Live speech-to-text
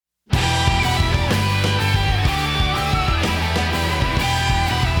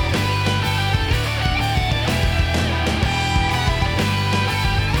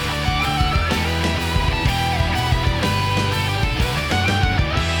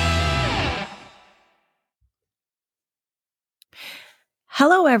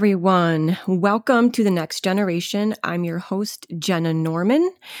Hello, everyone. Welcome to The Next Generation. I'm your host, Jenna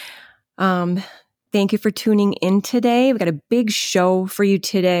Norman. Thank you for tuning in today. We've got a big show for you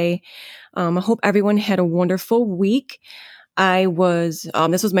today. I hope everyone had a wonderful week. This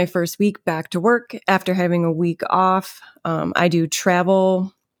was my first week back to work after having a week off. I do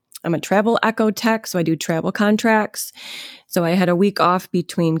travel. I'm a travel echo tech, so I do travel contracts. So I had a week off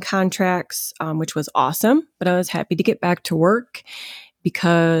between contracts, which was awesome, but I was happy to get back to work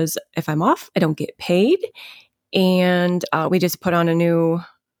because if I'm off, I don't get paid. And we just put on a new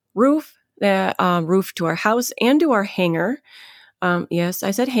roof to our house and to our hangar. Yes,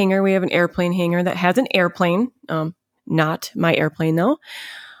 I said hangar. We have an airplane hangar that has an airplane. Not my airplane though.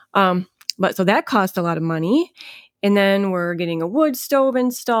 But so that cost a lot of money. And then we're getting a wood stove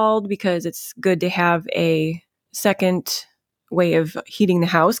installed because it's good to have a second way of heating the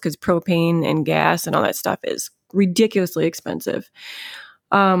house because propane and gas and all that stuff is ridiculously expensive.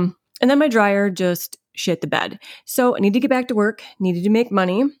 And then my dryer just shit the bed. So I need to get back to work, needed to make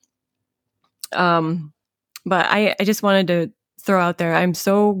money. But I just wanted to throw out there, I'm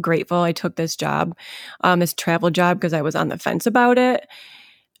so grateful I took this job, this travel job, because I was on the fence about it.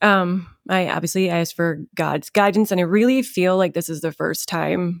 I obviously asked for God's guidance, and I really feel like this is the first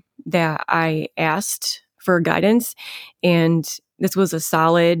time that I asked for guidance, and this was a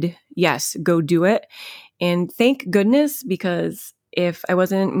solid, yes, go do it. And thank goodness, because if I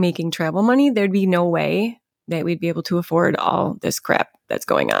wasn't making travel money, there'd be no way that we'd be able to afford all this crap that's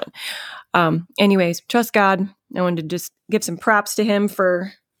going on. Anyways, trust God. I wanted to just give some props to him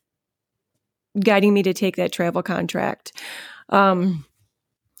for guiding me to take that travel contract.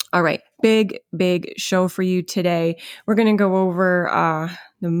 All right, big show for you today. We're going to go over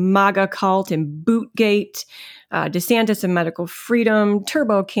the MAGA cult and Bootgate, DeSantis and medical freedom,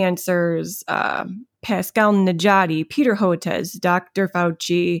 turbo cancers, Pascal Najati, Peter Hotez, Dr.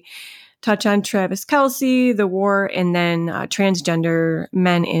 Fauci, touch on Travis Kelce, the war, and then transgender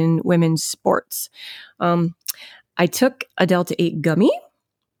men in women's sports. I took a Delta 8 gummy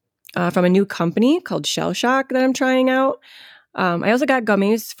from a new company called Shell Shock that I'm trying out. I also got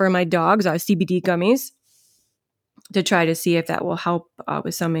gummies for my dogs, CBD gummies, to try to see if that will help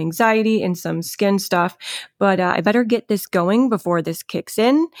with some anxiety and some skin stuff. But I better get this going before this kicks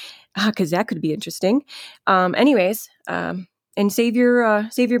in, because that could be interesting. Anyways, and save your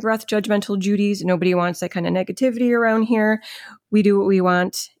breath, judgmental Judies. Nobody wants that kind of negativity around here. We do what we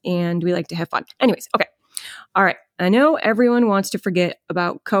want, and we like to have fun. Anyways, okay. All right. I know everyone wants to forget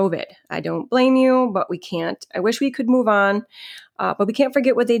about COVID. I don't blame you, but we can't. I wish we could move on, but we can't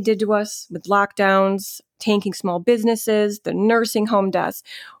forget what they did to us with lockdowns, tanking small businesses, the nursing home deaths,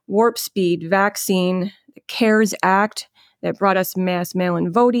 warp speed vaccine, the CARES Act that brought us mass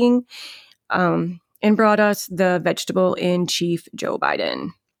mail-in voting, and brought us the vegetable-in-chief Joe Biden.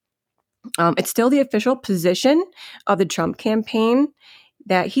 It's still the official position of the Trump campaign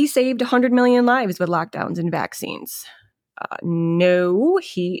that he saved 100 million lives with lockdowns and vaccines. No,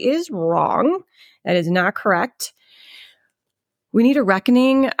 he is wrong. That is not correct. We need a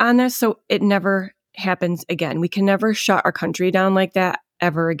reckoning on this so it never happens again. We can never shut our country down like that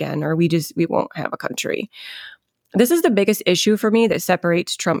ever again, or we won't have a country. This is the biggest issue for me that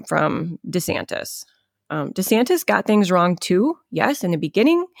separates Trump from DeSantis. DeSantis got things wrong too. Yes, in the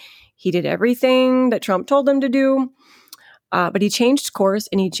beginning, he did everything that Trump told him to do. But he changed course,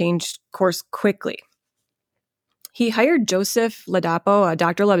 and he changed course quickly. He hired Joseph Ladapo,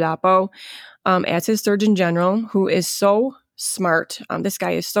 Dr. Ladapo, as his Surgeon General, who is so smart. This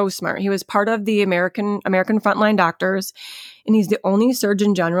guy is so smart. He was part of the American Frontline Doctors, and he's the only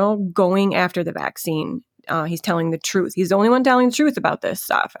Surgeon General going after the vaccine. He's telling the truth. He's the only one telling the truth about this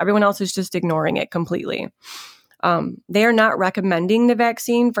stuff. Everyone else is just ignoring it completely. They are not recommending the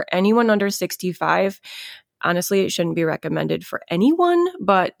vaccine for anyone under 65. Honestly, it shouldn't be recommended for anyone,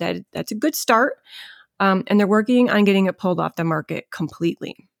 but that's a good start. And they're working on getting it pulled off the market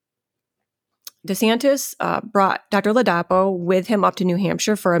completely. DeSantis brought Dr. Ladapo with him up to New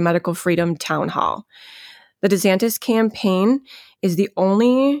Hampshire for a medical freedom town hall. The DeSantis campaign is the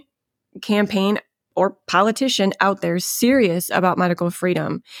only campaign or politician out there serious about medical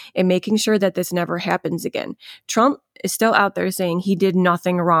freedom and making sure that this never happens again. Trump is still out there saying he did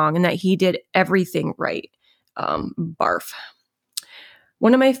nothing wrong and that he did everything right. Barf.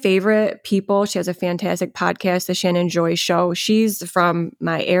 One of my favorite people, she has a fantastic podcast, The Shannon Joy Show. She's from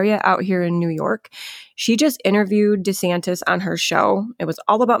my area out here in New York. She just interviewed DeSantis on her show. It was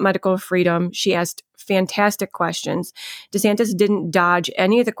all about medical freedom. She asked fantastic questions. DeSantis didn't dodge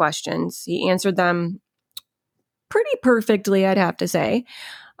any of the questions. He answered them pretty perfectly, I'd have to say.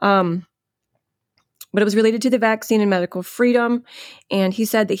 but it was related to the vaccine and medical freedom. And he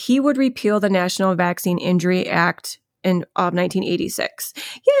said that he would repeal the National Vaccine Injury Act of 1986.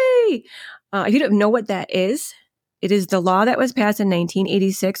 Yay! If you don't know what that is, it is the law that was passed in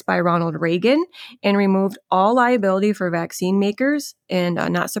 1986 by Ronald Reagan and removed all liability for vaccine makers. And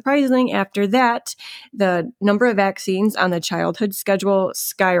not surprisingly, after that, the number of vaccines on the childhood schedule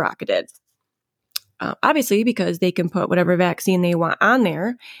skyrocketed. Obviously, because they can put whatever vaccine they want on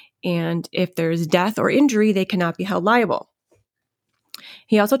there. And if there's death or injury, they cannot be held liable.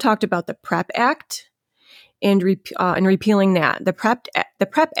 He also talked about the PrEP Act and repealing that. The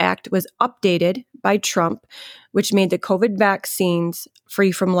PrEP Act was updated by Trump, which made the COVID vaccines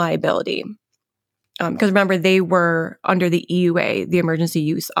free from liability. Because remember, they were under the EUA, the Emergency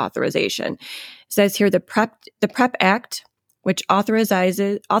Use Authorization. It says here the PrEP Act, which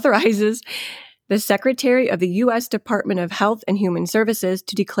authorizes the Secretary of the U.S. Department of Health and Human Services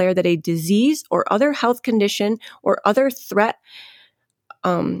to declare that a disease or other health condition or other threat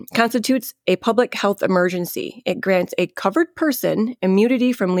constitutes a public health emergency. It grants a covered person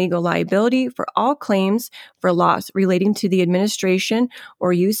immunity from legal liability for all claims for loss relating to the administration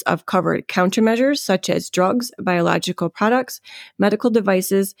or use of covered countermeasures such as drugs, biological products, medical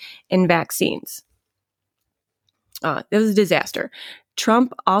devices, and vaccines. It was a disaster.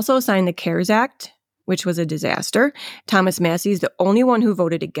 Trump also signed the CARES Act, which was a disaster. Thomas Massey is the only one who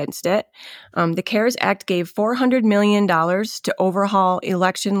voted against it. The CARES Act gave $400 million to overhaul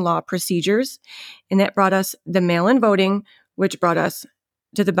election law procedures, and that brought us the mail-in voting, which brought us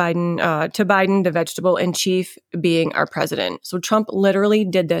to Biden, the vegetable in chief, being our president. So Trump literally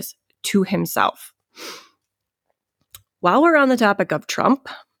did this to himself. While we're on the topic of Trump,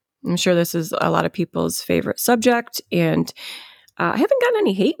 I'm sure this is a lot of people's favorite subject, and I haven't gotten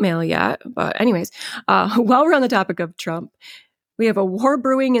any hate mail yet, but anyways, while we're on the topic of Trump, we have a war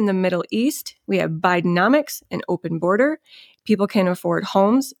brewing in the Middle East. We have Bidenomics, an open border. People can afford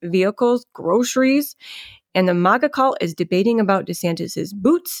homes, vehicles, groceries, and the MAGA cult is debating about DeSantis's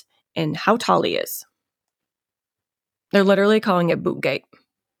boots and how tall he is. They're literally calling it Bootgate.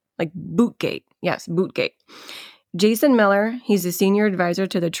 Like Bootgate. Yes, Bootgate. Jason Miller, he's a senior advisor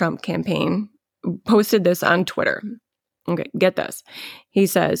to the Trump campaign, posted this on Twitter. Okay, get this. He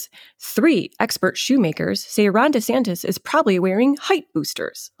says, 3 expert shoemakers say Ron DeSantis is probably wearing height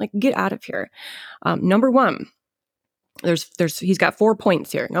boosters. Like, get out of here. Number 1, he's got 4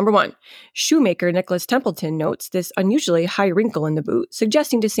 points here. Number 1, shoemaker Nicholas Templeton notes this unusually high wrinkle in the boot,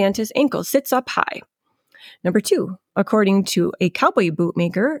 suggesting DeSantis' ankle sits up high. Number 2, according to a cowboy boot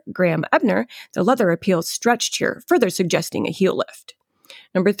maker, Graham Ebner, the leather appeals stretched here, further suggesting a heel lift.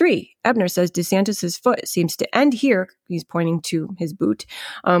 Number 3, Ebner says DeSantis' foot seems to end here, he's pointing to his boot,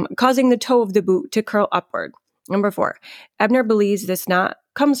 causing the toe of the boot to curl upward. Number 4, Ebner believes this knot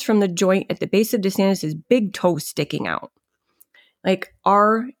comes from the joint at the base of DeSantis' big toe sticking out. Like,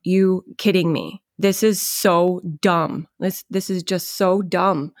 are you kidding me? This is so dumb. This is just so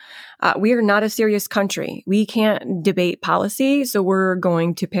dumb. We are not a serious country. We can't debate policy, so we're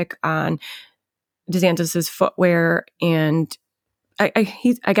going to pick on DeSantis' footwear, and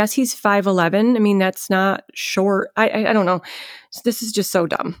I guess he's 5'11". I mean, that's not short. I don't know. This is just so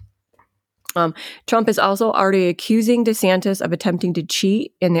dumb. Trump is also already accusing DeSantis of attempting to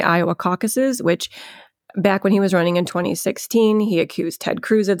cheat in the Iowa caucuses, which back when he was running in 2016, he accused Ted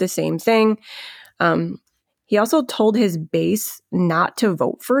Cruz of the same thing. He also told his base not to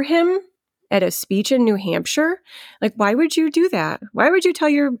vote for him at a speech in New Hampshire. Like, why would you do that? Why would you tell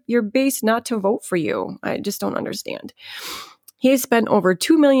your base not to vote for you? I just don't understand. He has spent over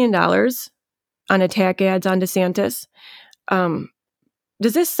 $2 million on attack ads on DeSantis.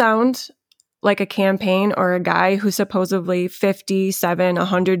 Does this sound like a campaign or a guy who's supposedly 57,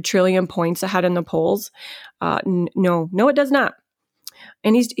 100 trillion points ahead in the polls? No, it does not.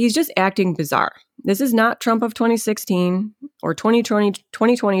 And he's just acting bizarre. This is not Trump of 2016 or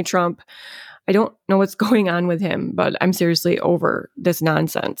 2020 Trump. I don't know what's going on with him, but I'm seriously over this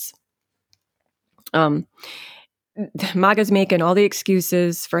nonsense. MAGA's making all the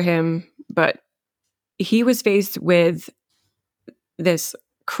excuses for him, but he was faced with this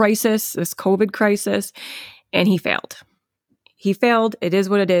crisis, this COVID crisis, and he failed. He failed. It is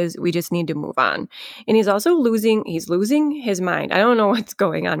what it is. We just need to move on. And he's also losing his mind. I don't know what's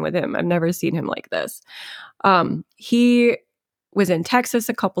going on with him. I've never seen him like this. He was in Texas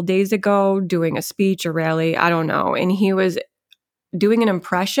a couple days ago doing a speech, a rally, I don't know. And he was doing an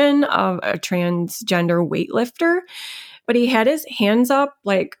impression of a transgender weightlifter, but he had his hands up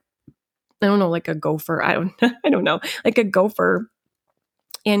like, I don't know, like a gopher. I don't know, like a gopher.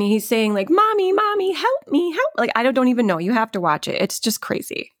 And he's saying like, mommy, help me, help. Like, I don't even know. You have to watch it. It's just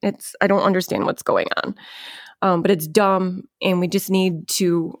crazy. I don't understand what's going on. But it's dumb. And we just need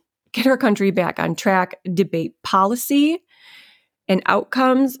to get our country back on track, debate policy and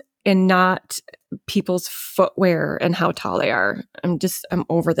outcomes and not people's footwear and how tall they are. I'm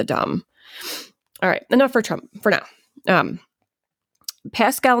over the dumb. All right. Enough for Trump for now.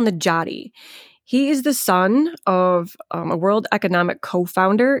 Pascal Najati. He is the son of a World Economic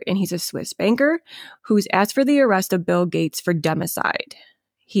co-founder, and he's a Swiss banker who's asked for the arrest of Bill Gates for democide.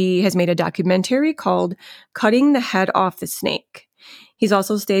 He has made a documentary called Cutting the Head Off the Snake. He's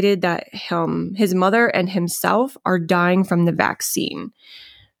also stated that his mother and himself are dying from the vaccine.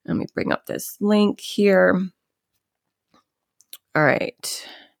 Let me bring up this link here. All right.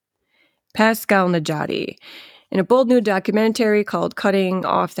 Pascal Najati. In a bold new documentary called Cutting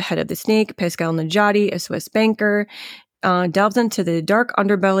Off the Head of the Snake, Pascal Najati, a Swiss banker, delves into the dark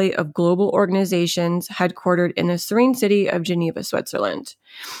underbelly of global organizations headquartered in the serene city of Geneva, Switzerland.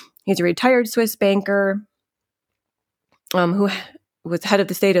 He's a retired Swiss banker who was head of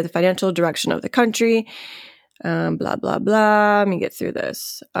the state of the financial direction of the country. Blah, blah, blah. Let me get through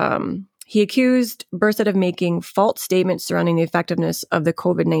this. He accused Burset of making false statements surrounding the effectiveness of the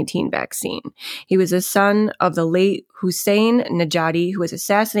COVID-19 vaccine. He was the son of the late Hussein Najati, who was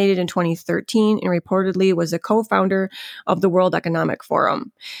assassinated in 2013 and reportedly was a co-founder of the World Economic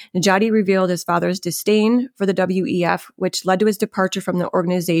Forum. Najati revealed his father's disdain for the WEF, which led to his departure from the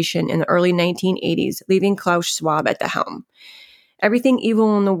organization in the early 1980s, leaving Klaus Schwab at the helm. Everything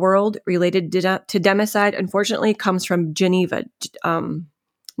evil in the world related to democide, unfortunately, comes from Geneva,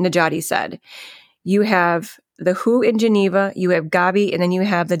 Najati said. You have the WHO in Geneva, you have Gavi, and then you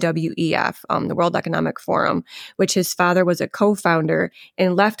have the WEF, the World Economic Forum, which his father was a co-founder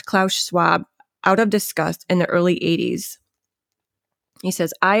and left Klaus Schwab out of disgust in the early 80s. He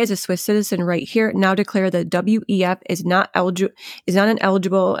says, I, as a Swiss citizen right here, now declare that WEF is not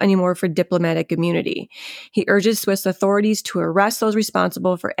ineligible anymore for diplomatic immunity. He urges Swiss authorities to arrest those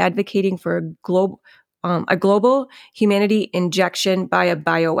responsible for advocating for a global humanity injection by a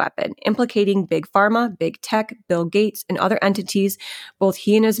bioweapon, implicating Big Pharma, Big Tech, Bill Gates, and other entities. Both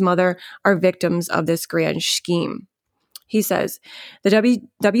he and his mother are victims of this grand scheme. He says, the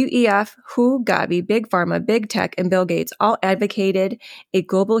WEF, WHO, Gavi, Big Pharma, Big Tech, and Bill Gates all advocated a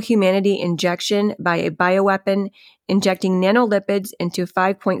global humanity injection by a bioweapon, injecting nanolipids into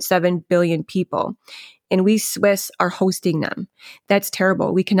 5.7 billion people. And we Swiss are hosting them. That's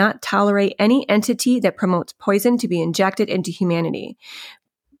terrible. We cannot tolerate any entity that promotes poison to be injected into humanity.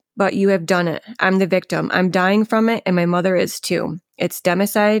 But you have done it. I'm the victim. I'm dying from it, and my mother is too. It's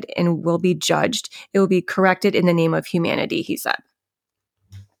democide and will be judged. It will be corrected in the name of humanity, he said.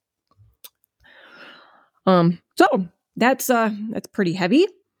 So that's pretty heavy.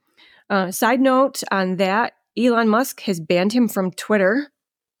 Side note on that, Elon Musk has banned him from Twitter.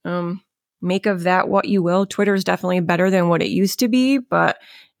 Make of that what you will. Twitter is definitely better than what it used to be, but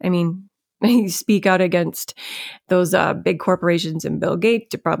I mean, you speak out against those big corporations and Bill Gates,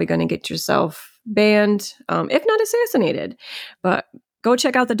 you're probably going to get yourself banned, if not assassinated. But go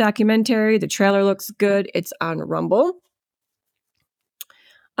check out the documentary. The trailer looks good. It's on Rumble.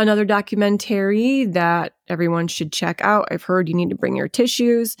 Another documentary that everyone should check out, I've heard you need to bring your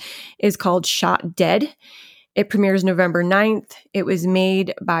tissues, is called Shot Dead. It premieres November 9th. It was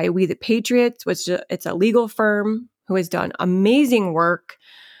made by We the Patriots, which it's a legal firm who has done amazing work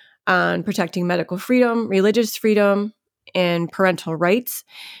on protecting medical freedom, religious freedom, and parental rights.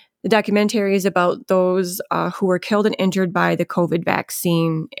 The documentary is about those who were killed and injured by the COVID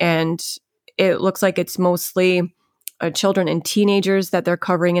vaccine, and it looks like it's mostly children and teenagers that they're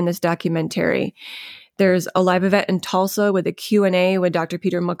covering in this documentary. There's a live event in Tulsa with a Q&A with Dr.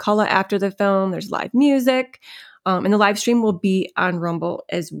 Peter McCullough after the film. There's live music, and the live stream will be on Rumble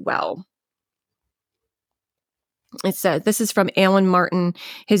as well. It says, this is from Alan Martin.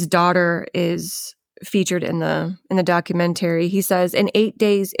 His daughter is featured in the documentary. He says, in 8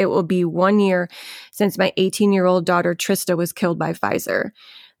 days, it will be 1 year since my 18-year-old daughter Trista was killed by Pfizer.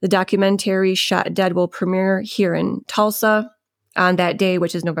 The documentary Shot Dead will premiere here in Tulsa on that day,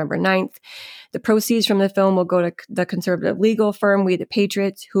 which is November 9th. The proceeds from the film will go to the conservative legal firm, We the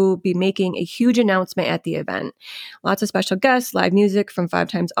Patriots, who will be making a huge announcement at the event. Lots of special guests, live music from 5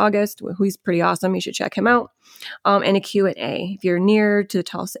 Times August, who's pretty awesome. You should check him out. And a Q&A. If you're near to the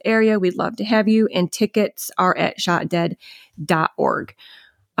Tulsa area, we'd love to have you. And tickets are at shotdead.org.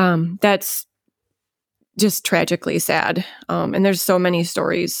 That's just tragically sad. And there's so many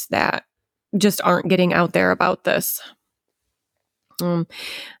stories that just aren't getting out there about this.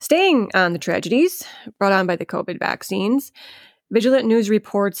 Staying on the tragedies brought on by the COVID vaccines, Vigilant News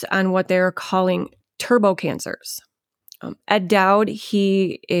reports on what they're calling turbo cancers. Ed Dowd,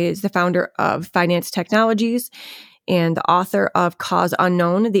 he is the founder of Finance Technologies and the author of Cause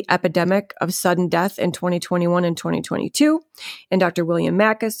Unknown, The Epidemic of Sudden Death in 2021 and 2022. And Dr. William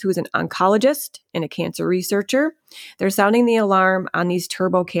Mackis, who is an oncologist and a cancer researcher. They're sounding the alarm on these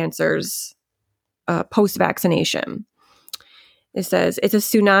turbo cancers post-vaccination. It says, it's a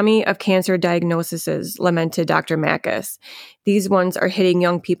tsunami of cancer diagnoses, lamented Dr. Mackis. These ones are hitting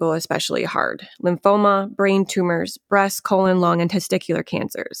young people especially hard. Lymphoma, brain tumors, breast, colon, lung, and testicular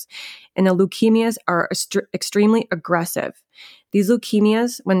cancers. And the leukemias are extremely aggressive. These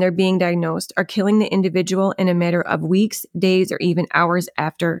leukemias, when they're being diagnosed, are killing the individual in a matter of weeks, days, or even hours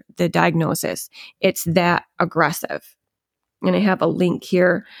after the diagnosis. It's that aggressive. And I have a link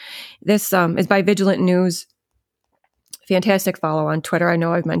here. This is by Vigilant News. Fantastic follow on Twitter. I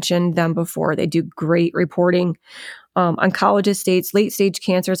know I've mentioned them before. They do great reporting. Oncologist states late-stage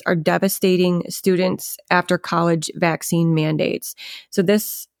cancers are devastating students after college vaccine mandates. So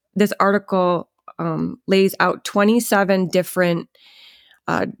this article lays out 27 different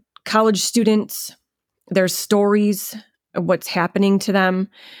college students, their stories, of what's happening to them.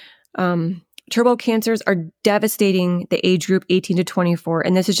 Turbo cancers are devastating the age group 18 to 24,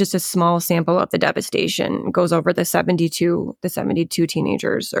 and this is just a small sample of the devastation. It goes over the 72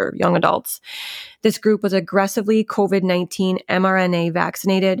 teenagers or young adults. This group was aggressively COVID-19 mRNA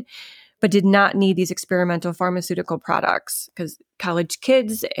vaccinated, but did not need these experimental pharmaceutical products because college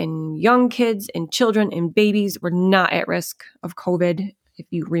kids and young kids and children and babies were not at risk of COVID, if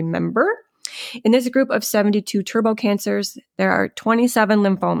you remember. In this group of 72 turbo cancers, there are 27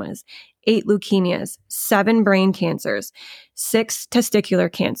 lymphomas, 8 leukemias, 7 brain cancers, 6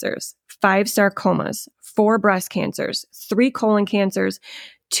 testicular cancers, 5 sarcomas, 4 breast cancers, 3 colon cancers,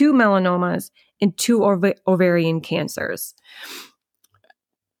 2 melanomas, and 2 ovarian cancers.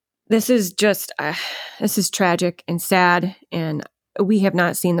 This is just, this is tragic and sad, and we have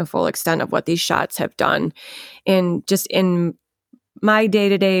not seen the full extent of what these shots have done. And just in my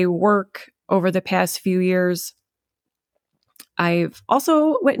day-to-day work over the past few years, I've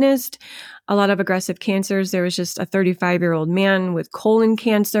also witnessed a lot of aggressive cancers. There was just a 35-year-old man with colon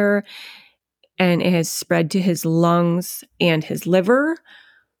cancer, and it has spread to his lungs and his liver.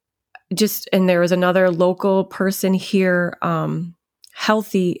 And there was another local person here,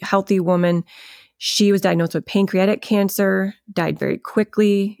 healthy woman. She was diagnosed with pancreatic cancer, died very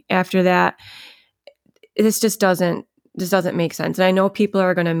quickly after that. This doesn't make sense. And I know people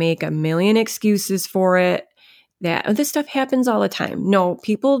are going to make a million excuses for it, that this stuff happens all the time. No,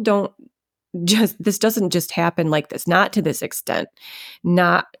 this doesn't just happen like this, not to this extent,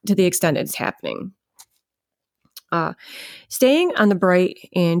 not to the extent it's happening. Staying on the bright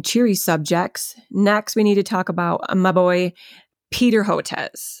and cheery subjects, next we need to talk about my boy, Peter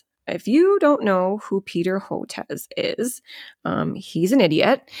Hotez. If you don't know who Peter Hotez is, he's an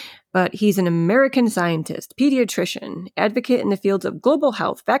idiot, but he's an American scientist, pediatrician, advocate in the fields of global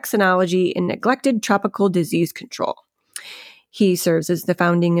health, vaccinology, and neglected tropical disease control. He serves as the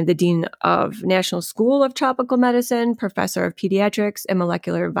founding of the Dean of National School of Tropical Medicine, Professor of Pediatrics and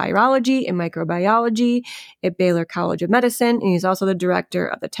Molecular Virology and Microbiology at Baylor College of Medicine, and he's also the director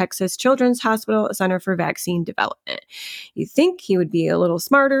of the Texas Children's Hospital Center for Vaccine Development. You think he would be a little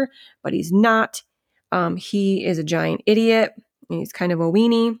smarter, but he's not. He is a giant idiot, and he's kind of a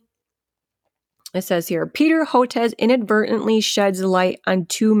weenie. It says here, Peter Hotez inadvertently sheds light on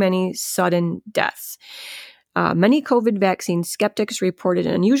too many sudden deaths. Many COVID vaccine skeptics reported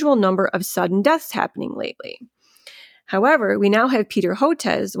an unusual number of sudden deaths happening lately. However, we now have Peter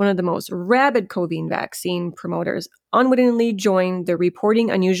Hotez, one of the most rabid COVID vaccine promoters, unwittingly join the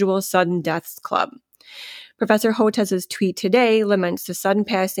Reporting Unusual Sudden Deaths Club. Professor Hotez's tweet today laments the sudden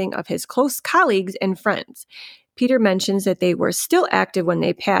passing of his close colleagues and friends. Peter mentions that they were still active when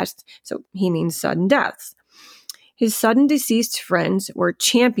they passed, so he means sudden deaths. His sudden deceased friends were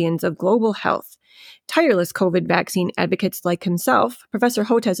champions of global health. Tireless COVID vaccine advocates like himself, Professor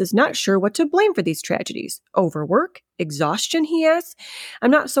Hotez is not sure what to blame for these tragedies. Overwork? Exhaustion, he asks?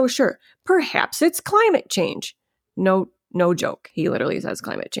 I'm not so sure. Perhaps it's climate change. No joke. He literally says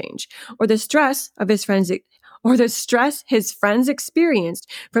climate change. Or the stress his friends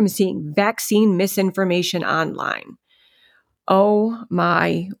experienced from seeing vaccine misinformation online. Oh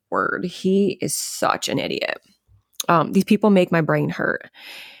my word. He is such an idiot. These people make my brain hurt.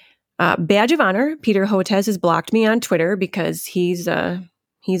 Badge of honor, Peter Hotez has blocked me on Twitter because he's a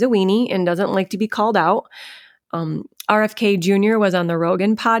weenie and doesn't like to be called out. RFK Jr. was on the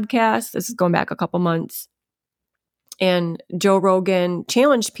Rogan podcast. This is going back a couple months. And Joe Rogan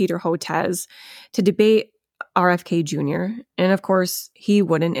challenged Peter Hotez to debate RFK Jr. And of course, he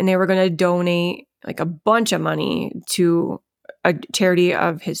wouldn't. And they were going to donate like a bunch of money to a charity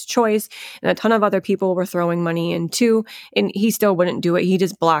of his choice. And a ton of other people were throwing money in too. And he still wouldn't do it. He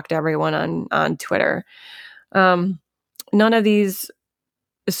just blocked everyone on Twitter. None of these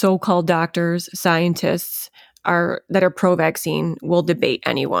so-called doctors, scientists that are pro-vaccine will debate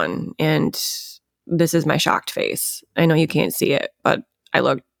anyone. And this is my shocked face. I know you can't see it, but I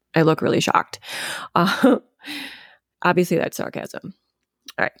look really shocked. Obviously, that's sarcasm.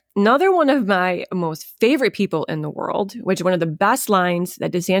 All right. Another one of my most favorite people in the world, which one of the best lines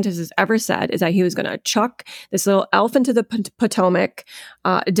that DeSantis has ever said, is that he was going to chuck this little elf into the Potomac,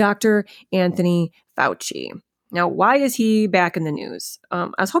 Dr. Anthony Fauci. Now, why is he back in the news? I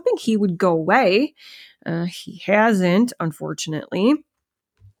was hoping he would go away. He hasn't, unfortunately.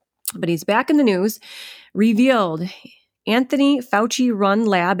 But he's back in the news. Revealed Anthony Fauci-run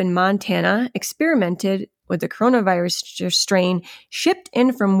lab in Montana experimented with the coronavirus strain shipped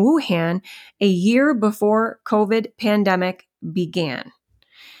in from Wuhan a year before COVID pandemic began. It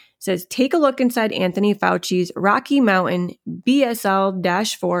says, take a look inside Anthony Fauci's Rocky Mountain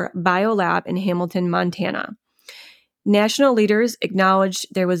BSL-4 biolab in Hamilton, Montana. National leaders acknowledged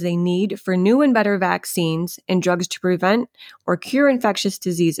there was a need for new and better vaccines and drugs to prevent or cure infectious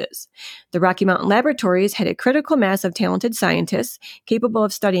diseases. The Rocky Mountain Laboratories had a critical mass of talented scientists capable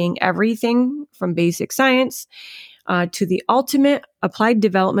of studying everything from basic science to the ultimate applied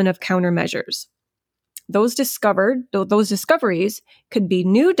development of countermeasures. Those discoveries could be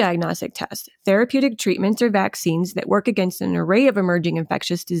new diagnostic tests, therapeutic treatments, or vaccines that work against an array of emerging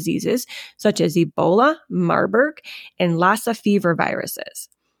infectious diseases, such as Ebola, Marburg, and Lassa fever viruses.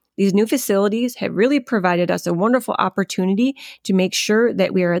 These new facilities have really provided us a wonderful opportunity to make sure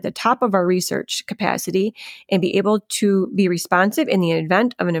that we are at the top of our research capacity and be able to be responsive in the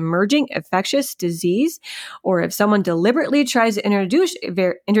event of an emerging infectious disease, or if someone deliberately tries to introduce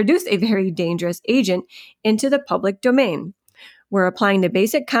a very dangerous agent into the public domain. We're applying the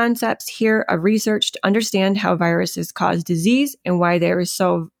basic concepts here of research to understand how viruses cause disease and why they are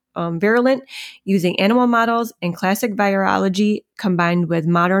so virulent, using animal models and classic virology combined with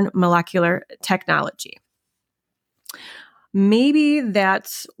modern molecular technology. Maybe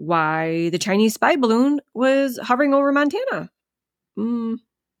that's why the Chinese spy balloon was hovering over Montana.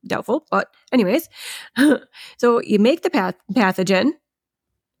 Doubtful, but anyways. So you make the pathogen,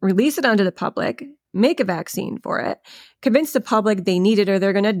 release it onto the public, make a vaccine for it, convince the public they need it or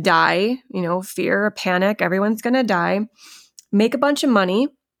they're going to die, fear, panic, everyone's going to die, make a bunch of money,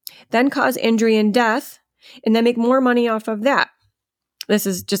 then cause injury and death, and then make more money off of that. This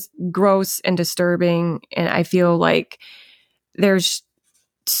is just gross and disturbing, and I feel like there's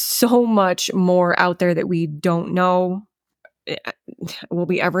so much more out there that we don't know. Will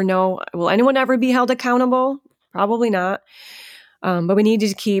we ever know? Will anyone ever be held accountable? Probably not. But we need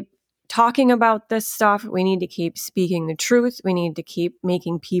to keep talking about this stuff. We need to keep speaking the truth. We need to keep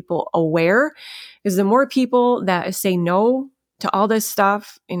making people aware, because the more people that say no to all this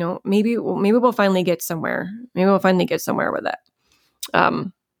stuff, maybe we'll finally get somewhere. Maybe we'll finally get somewhere with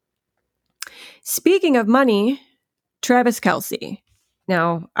it. Speaking of money, Travis Kelce.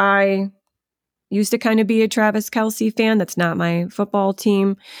 Now, I used to kind of be a Travis Kelce fan. That's not my football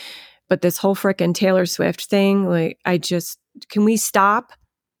team. But this whole frickin' Taylor Swift thing, can we stop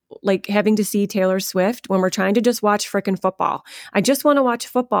having to see Taylor Swift when we're trying to just watch frickin' football? I just want to watch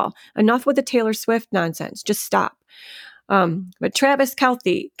football. Enough with the Taylor Swift nonsense. Just stop. But Travis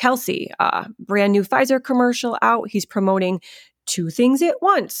Kelce, brand new Pfizer commercial out. He's promoting two things at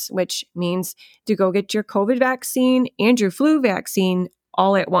once, which means to go get your COVID vaccine and your flu vaccine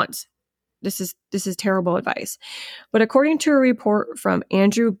all at once. This is terrible advice. But according to a report from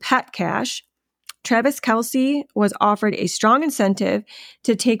Andrew Petcash, Travis Kelce was offered a strong incentive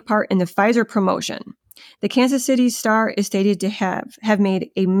to take part in the Pfizer promotion. The Kansas City Star is stated to have made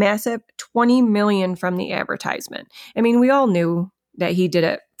a massive $20 million from the advertisement. I mean, we all knew that he did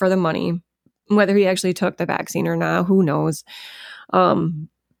it for the money. Whether he actually took the vaccine or not, who knows?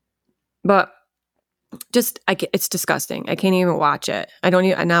 But it's disgusting. I can't even watch it. I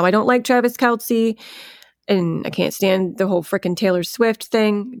don't like Travis Kelce, and I can't stand the whole freaking Taylor Swift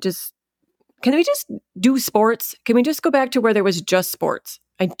thing. Can we just do sports? Can we just go back to where there was just sports?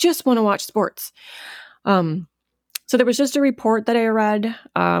 I just want to watch sports. So there was just a report that I read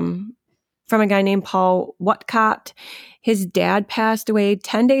from a guy named Paul Whatcott. His dad passed away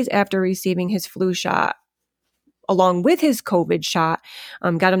 10 days after receiving his flu shot, along with his COVID shot.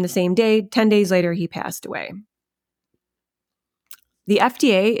 Got him the same day. 10 days later, he passed away. The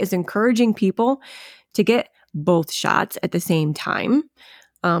FDA is encouraging people to get both shots at the same time.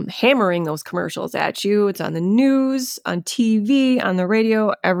 hammering those commercials at you. It's on the news, on TV, on the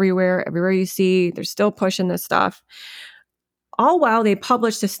radio, everywhere you see, they're still pushing this stuff. All while they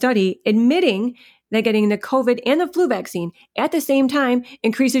published a study admitting that getting the COVID and the flu vaccine at the same time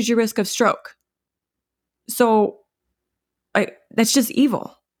increases your risk of stroke. So that's just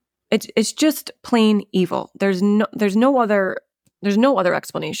evil. It's just plain evil. There's no other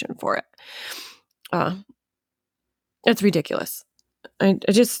explanation for it. It's ridiculous. I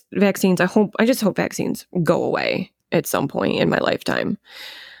just hope vaccines go away at some point in my lifetime.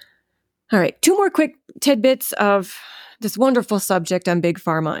 All right, 2 more quick tidbits of this wonderful subject on Big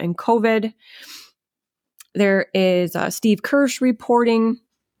Pharma and COVID. There is Steve Kirsch reporting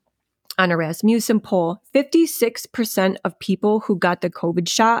on a Rasmussen poll, 56% of people who got the COVID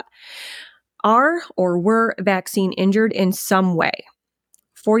shot are or were vaccine injured in some way.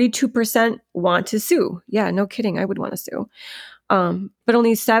 42% want to sue. Yeah, no kidding. I would want to sue. But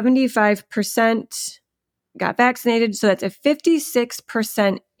only 75% got vaccinated. So that's a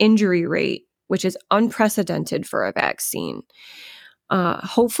 56% injury rate, which is unprecedented for a vaccine.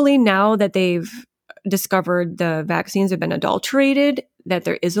 Hopefully now that they've discovered the vaccines have been adulterated, that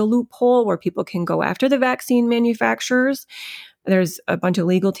there is a loophole where people can go after the vaccine manufacturers. There's a bunch of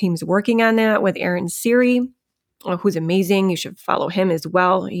legal teams working on that with Aaron Siri, who's amazing. You should follow him as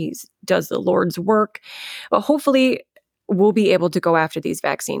well. He does the Lord's work. But hopefully we'll be able to go after these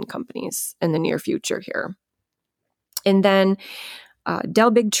vaccine companies in the near future here. And then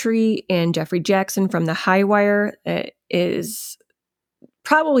Del Bigtree and Jeffrey Jackson from The Highwire is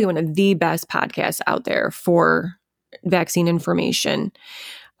probably one of the best podcasts out there for vaccine information.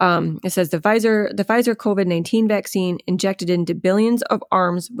 It says the Pfizer COVID-19 vaccine injected into billions of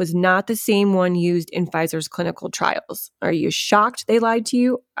arms was not the same one used in Pfizer's clinical trials. Are you shocked they lied to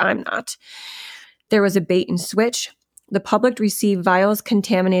you? I'm not. There was a bait and switch. The public received vials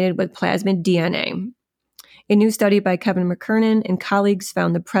contaminated with plasmid DNA. A new study by Kevin McKernan and colleagues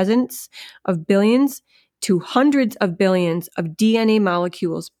found the presence of billions to hundreds of billions of DNA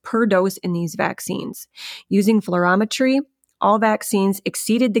molecules per dose in these vaccines. Using fluorometry, all vaccines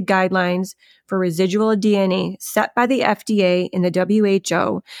exceeded the guidelines for residual DNA set by the FDA and the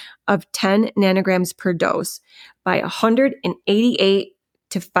WHO of 10 nanograms per dose by 188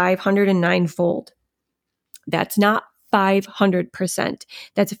 to 509-fold. That's not 500%.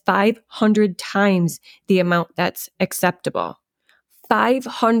 That's 500 times the amount that's acceptable.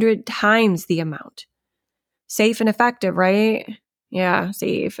 500 times the amount. Safe and effective, right? Yeah,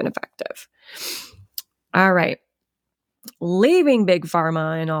 safe and effective. All right. Leaving Big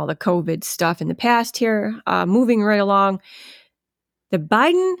Pharma and all the COVID stuff in the past here, moving right along, the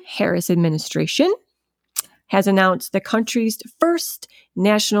Biden-Harris administration has announced the country's first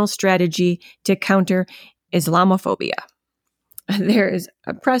national strategy to counter Islamophobia. There is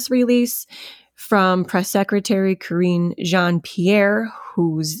a press release from Press Secretary Karine Jean-Pierre,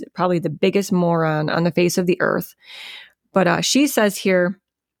 who's probably the biggest moron on the face of the earth. But she says here,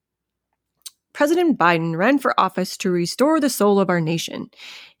 President Biden ran for office to restore the soul of our nation.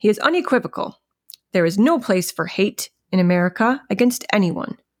 He is unequivocal. There is no place for hate in America against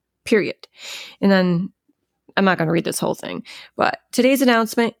anyone, period. And then I'm not going to read this whole thing, but today's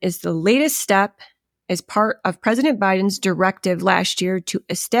announcement is the latest step as part of President Biden's directive last year to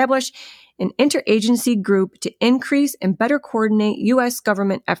establish an interagency group to increase and better coordinate U.S.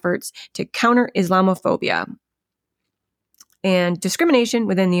 government efforts to counter Islamophobia and discrimination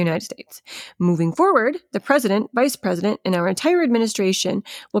within the United States. Moving forward, the president, vice president, and our entire administration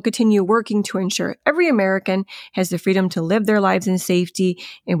will continue working to ensure every American has the freedom to live their lives in safety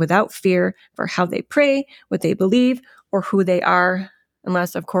and without fear for how they pray, what they believe, or who they are,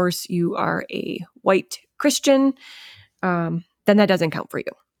 unless, of course, you are a white Christian, then that doesn't count for you.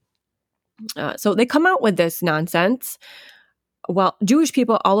 So they come out with this nonsense. Well, Jewish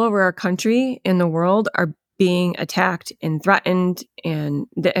people all over our country in the world are being attacked and threatened, and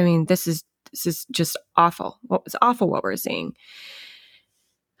this is just awful. It's awful what we're seeing.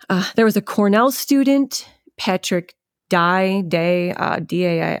 There was a Cornell student, Patrick Day,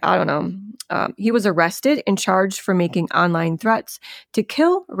 D-A-I, I don't know. He was arrested and charged for making online threats to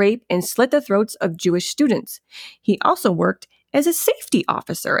kill, rape, and slit the throats of Jewish students. He also worked as a safety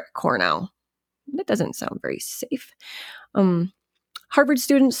officer at Cornell. That doesn't sound very safe. Harvard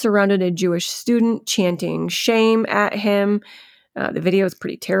students surrounded a Jewish student, chanting shame at him. The video is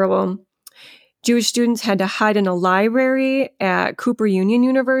pretty terrible. Jewish students had to hide in a library at Cooper Union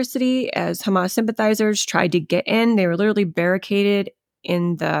University as Hamas sympathizers tried to get in. They were literally barricaded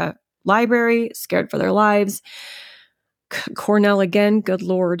in the library, scared for their lives. Cornell again, good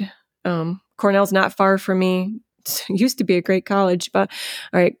Lord. Cornell's not far from me. It used to be a great college, but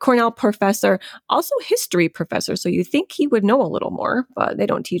all right, Cornell professor, also history professor. So you think he would know a little more, but they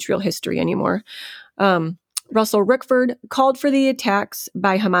don't teach real history anymore. Russell Rickford called for the attacks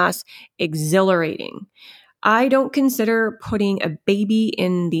by Hamas exhilarating. I don't consider putting a baby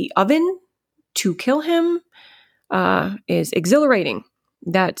in the oven to kill him is exhilarating.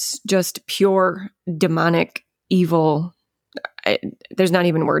 That's just pure demonic evil. There's not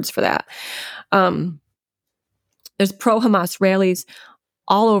even words for that. There's pro-Hamas rallies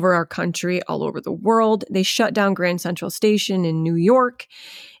all over our country, all over the world. They shut down Grand Central Station in New York.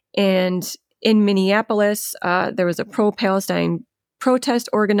 And in Minneapolis, there was a pro-Palestine protest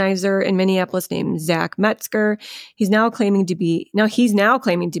organizer in Minneapolis named Zach Metzger. He's now claiming to be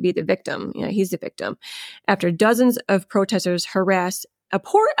the victim. Yeah, he's the victim. After dozens of protesters harassed a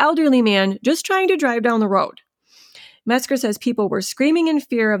poor elderly man just trying to drive down the road. Metzger says people were screaming in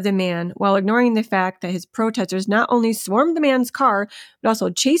fear of the man while ignoring the fact that his protesters not only swarmed the man's car, but also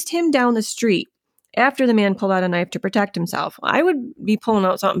chased him down the street after the man pulled out a knife to protect himself. I would be pulling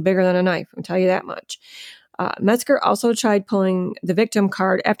out something bigger than a knife, I'll tell you that much. Metzger also tried pulling the victim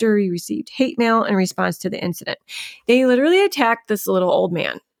card after he received hate mail in response to the incident. They literally attacked this little old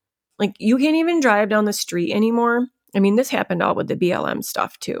man. Like, you can't even drive down the street anymore. I mean, this happened all with the BLM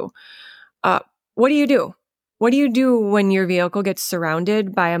stuff too. What do you do? What do you do when your vehicle gets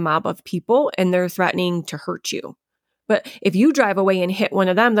surrounded by a mob of people and they're threatening to hurt you? But if you drive away and hit one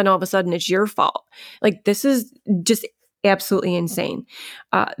of them, then all of a sudden it's your fault. Like, this is just absolutely insane.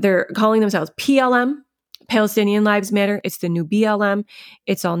 They're calling themselves PLM, Palestinian Lives Matter. It's the new BLM.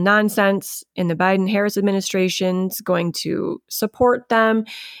 It's all nonsense. And the Biden-Harris administration's going to support them.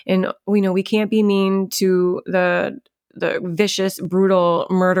 And we know we can't be mean to the vicious, brutal,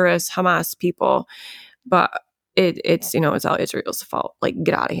 murderous Hamas people. But it's all Israel's fault. Like,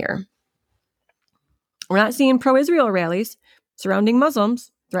 get out of here. We're not seeing pro-Israel rallies surrounding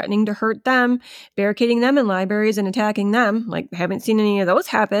Muslims, threatening to hurt them, barricading them in libraries and attacking them. Like, haven't seen any of those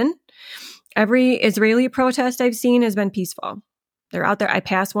happen. Every Israeli protest I've seen has been peaceful. They're out there. I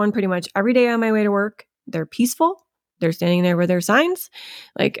pass one pretty much every day on my way to work. They're peaceful. They're standing there with their signs.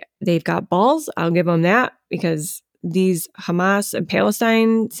 Like, they've got balls. I'll give them that, because these Hamas and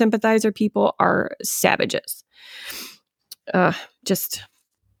Palestine sympathizer people are savages. Just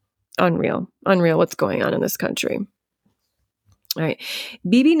unreal what's going on in this country. All right.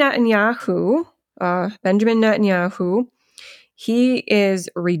 Benjamin Netanyahu, he is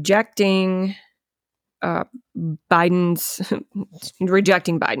rejecting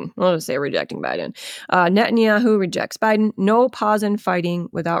rejecting Biden. I'll just say rejecting Biden. Netanyahu rejects Biden. No pause in fighting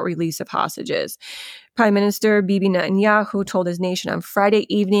without release of hostages. Prime Minister Bibi Netanyahu told his nation on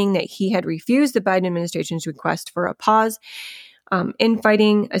Friday evening that he had refused the Biden administration's request for a pause in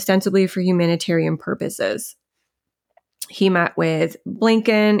fighting, ostensibly for humanitarian purposes. He met with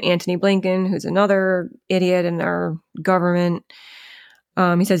Anthony Blinken, who's another idiot in our government.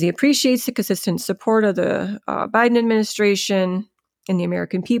 He says he appreciates the consistent support of the Biden administration and the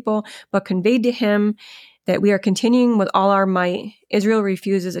American people, but conveyed to him that we are continuing with all our might. Israel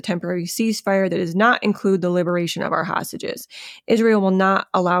refuses a temporary ceasefire that does not include the liberation of our hostages. Israel will not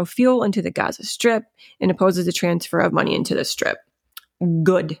allow fuel into the Gaza Strip and opposes the transfer of money into the Strip.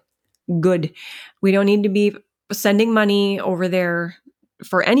 Good. We don't need to be sending money over there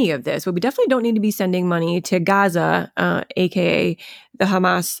for any of this, but we definitely don't need to be sending money to Gaza, aka the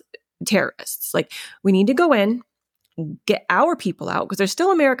Hamas terrorists. Like, we need to go in, get our people out, because there's still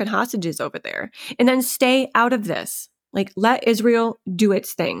American hostages over there, and then stay out of this. Like, let Israel do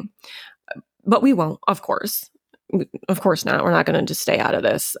its thing. But we won't, of course. Of course not. We're not going to just stay out of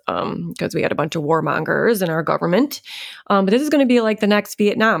this because we had a bunch of warmongers in our government. But this is going to be like the next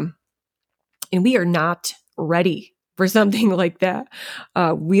Vietnam. And we are not ready for something like that.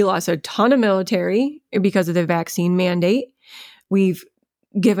 We lost a ton of military because of the vaccine mandate. We've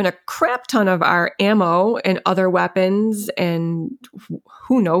given a crap ton of our ammo and other weapons and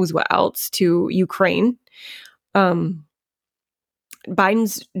who knows what else to Ukraine. Biden's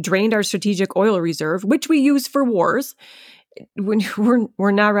drained our strategic oil reserve, which we use for wars.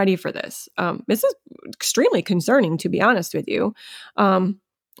 We're not ready for this. This is extremely concerning, to be honest with you. Our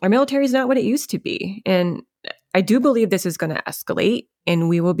military is not what it used to be. And I do believe this is going to escalate and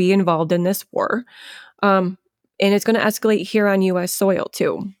we will be involved in this war. And it's going to escalate here on U.S. soil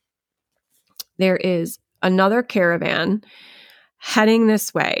too. There is another caravan heading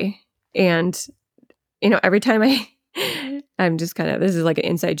this way. And, every time I'm just this is like an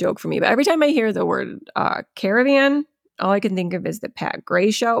inside joke for me, but every time I hear the word caravan, all I can think of is the Pat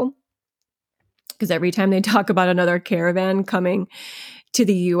Gray show. Because every time they talk about another caravan coming to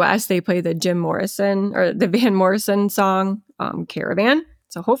the U.S., they play the Jim Morrison or the Van Morrison song, Caravan.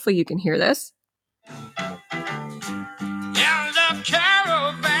 So hopefully you can hear this. And the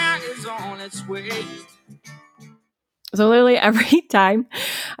caravan is on its way. So literally every time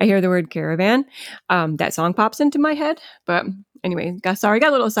I hear the word caravan, that song pops into my head. But anyway, got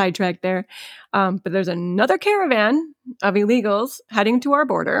a little sidetracked there. But there's another caravan of illegals heading to our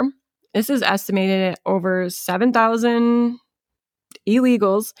border. This is estimated at over 7,000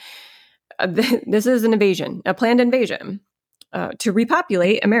 illegals. This is an invasion, a planned invasion, to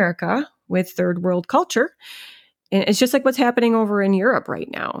repopulate America with third world culture. And it's just like what's happening over in Europe right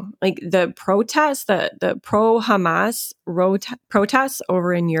now. Like the protests, the pro-Hamas protests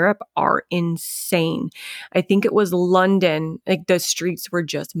over in Europe are insane. I think it was London, like the streets were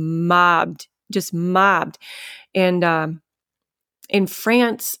just mobbed. And in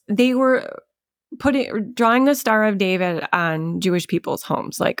France, they were drawing the Star of David on Jewish people's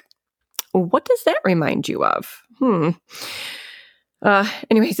homes. Like, what does that remind you of?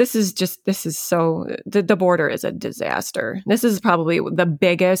 Anyways, the border is a disaster. This is probably the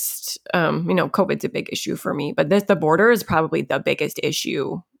biggest, COVID's a big issue for me, but the border is probably the biggest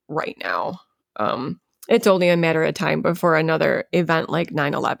issue right now. It's only a matter of time before another event like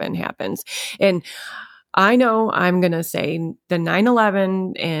 9/11 happens. And I know I'm going to say the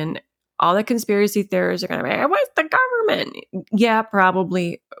 9/11 and all the conspiracy theorists are going to be, it was the government. Yeah,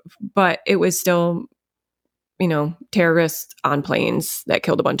 probably. But it was still, terrorists on planes that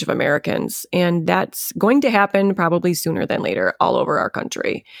killed a bunch of Americans. And that's going to happen probably sooner than later all over our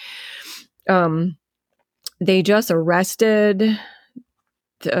country. They just arrested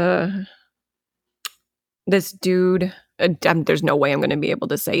this dude. There's no way I'm going to be able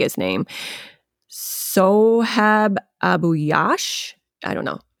to say his name. Sohab Abu Yash. I don't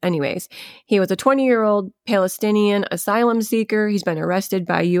know. Anyways, he was a 20-year-old Palestinian asylum seeker. He's been arrested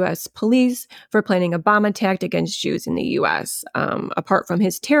by U.S. police for planning a bomb attack against Jews in the U.S. Apart from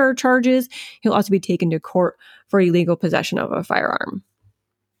his terror charges, he'll also be taken to court for illegal possession of a firearm.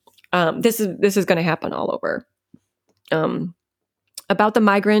 This is going to happen all over. About the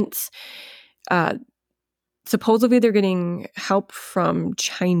migrants, supposedly they're getting help from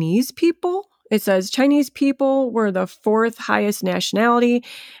Chinese people. It says Chinese people were the fourth highest nationality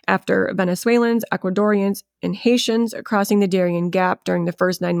after Venezuelans, Ecuadorians, and Haitians crossing the Darien Gap during the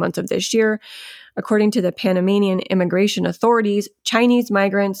first 9 months of this year. According to the Panamanian immigration authorities, Chinese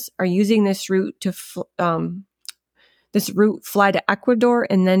migrants are using this route to fly to Ecuador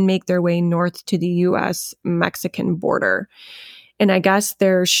and then make their way north to the U.S.-Mexican border. And I guess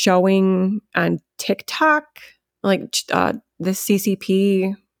they're showing on TikTok, like the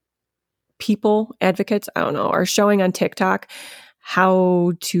CCP people, advocates, I don't know, are showing on TikTok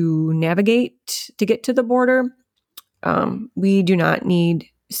how to navigate to get to the border. We do not need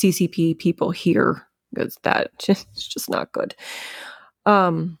CCP people here because it's just not good.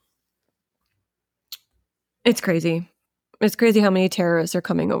 It's crazy. It's crazy how many terrorists are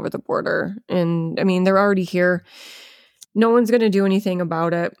coming over the border. And I mean, they're already here. No one's going to do anything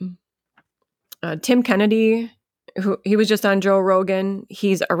about it. Tim Kennedy, he was just on Joe Rogan.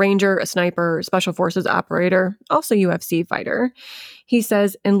 He's a ranger, a sniper, special forces operator, also UFC fighter. He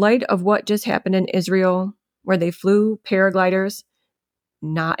says, in light of what just happened in Israel, where they flew paragliders,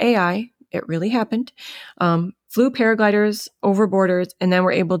 not AI, it really happened, flew paragliders over borders and then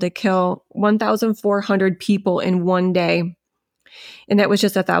were able to kill 1,400 people in one day. And that was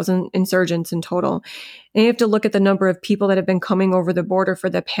just 1,000 insurgents in total. And you have to look at the number of people that have been coming over the border for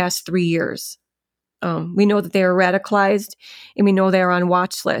the past 3 years. We know that they are radicalized and we know they are on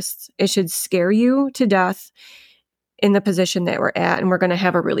watch lists. It should scare you to death in the position that we're at, and we're going to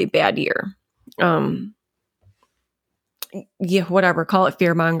have a really bad year. Whatever, call it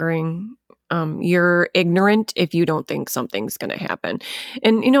fear mongering. You're ignorant if you don't think something's going to happen.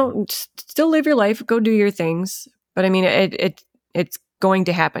 And, still live your life, go do your things. But I mean, it's going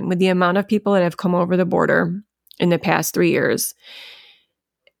to happen with the amount of people that have come over the border in the past 3 years.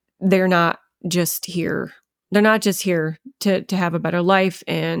 They're not just here. They're not just here to have a better life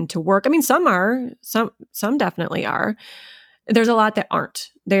and to work. I mean, some are, some definitely are. There's a lot that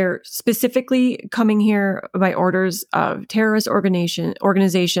aren't. They're specifically coming here by orders of terrorist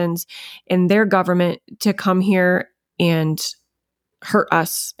organizations and their government to come here and hurt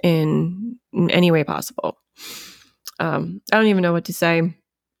us in any way possible. I don't even know what to say.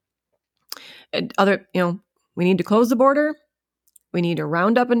 We need to close the border. We need to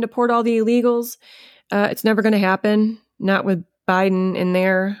round up and deport all the illegals. It's never going to happen, not with Biden in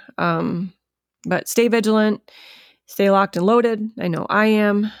there. But stay vigilant, stay locked and loaded. I know I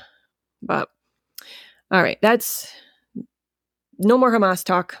am. But all right, that's no more Hamas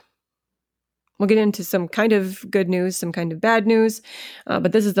talk. We'll get into some kind of good news, some kind of bad news,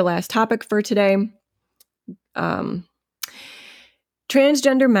 but this is the last topic for today.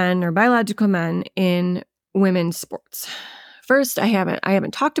 Transgender men or biological men in women's sports. First, I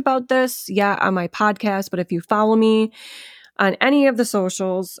haven't talked about this yet on my podcast, but if you follow me on any of the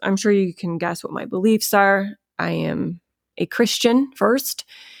socials, I'm sure you can guess what my beliefs are. I am a Christian first.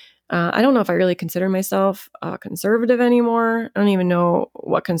 I don't know if I really consider myself conservative anymore. I don't even know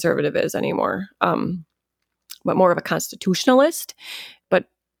what conservative is anymore, but more of a constitutionalist. But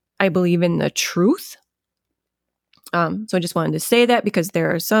I believe in the truth. So I just wanted to say that because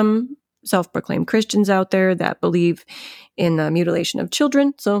there are some self-proclaimed Christians out there that believe in the mutilation of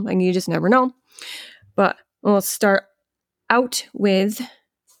children. So you just never know. But we'll start out with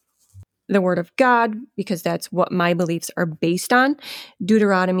the word of God, because that's what my beliefs are based on.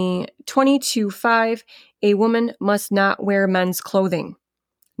 Deuteronomy 22:5, a woman must not wear men's clothing,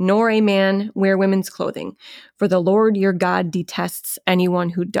 nor a man wear women's clothing, for the Lord your God detests anyone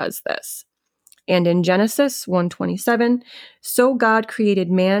who does this. And in Genesis 1:27, so God created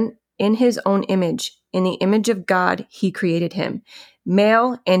man in his own image. In the image of God, he created him.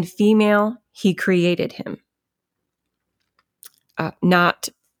 Male and female, he created him. Not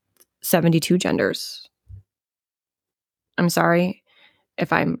 72 genders. I'm sorry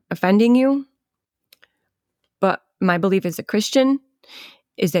if I'm offending you, but my belief as a Christian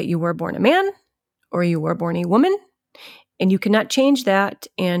is that you were born a man or you were born a woman, and you cannot change that,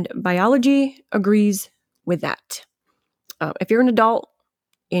 and biology agrees with that. If you're an adult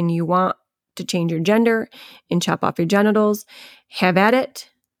and you want to change your gender and chop off your genitals, have at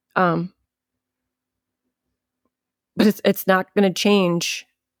it. But it's not going to change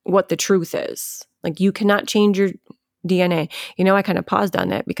what the truth is. Like, you cannot change your DNA. I kind of paused on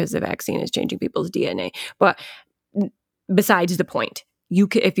that because the vaccine is changing people's DNA. But besides the point,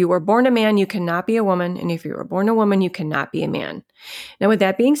 if you were born a man, you cannot be a woman. And if you were born a woman, you cannot be a man. Now, with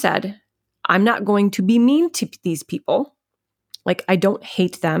that being said, I'm not going to be mean to these people. Like, I don't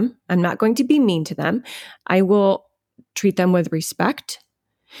hate them. I'm not going to be mean to them. I will treat them with respect.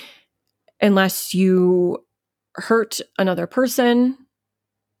 Unless you hurt another person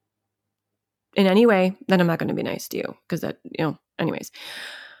in any way, then I'm not going to be nice to you. Because that, anyways.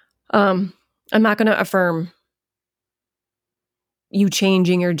 I'm not going to affirm you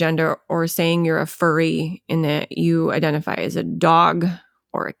changing your gender or saying you're a furry and that you identify as a dog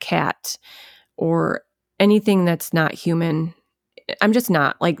or a cat or anything that's not human. I'm just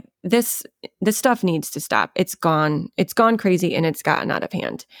not. Like, this stuff needs to stop. It's gone crazy and it's gotten out of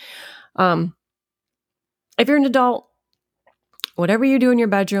hand. If you're an adult, whatever you do in your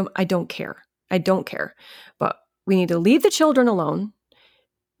bedroom, I don't care. But we need to leave the children alone.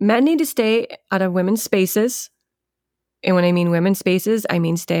 Men need to stay out of women's spaces. And when I mean women's spaces, I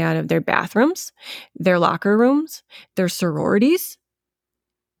mean stay out of their bathrooms, their locker rooms, their sororities,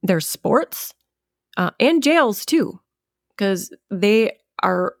 their sports, and jails too, because they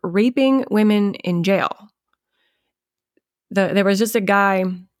are raping women in jail. There was just a guy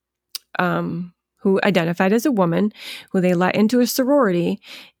who identified as a woman who they let into a sorority,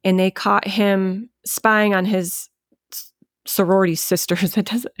 and they caught him spying on his sorority sisters.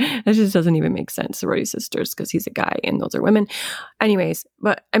 That just doesn't even make sense. Sorority sisters, because he's a guy and those are women. Anyways,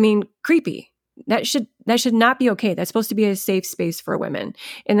 but I mean, creepy. That should not be okay. That's supposed to be a safe space for women.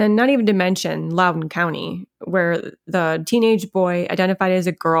 And then not even to mention Loudoun County, where the teenage boy identified as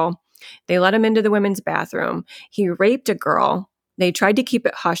a girl, they let him into the women's bathroom. He raped a girl. They tried to keep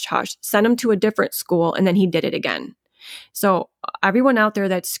it hush-hush, sent him to a different school, and then he did it again. So everyone out there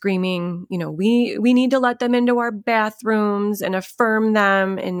that's screaming, we need to let them into our bathrooms and affirm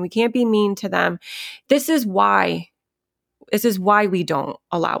them, and we can't be mean to them. This is why we don't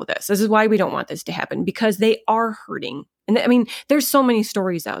allow this. This is why we don't want this to happen, because they are hurting. And I mean, there's so many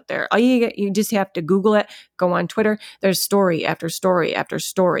stories out there. You just have to Google it, go on Twitter. There's story after story after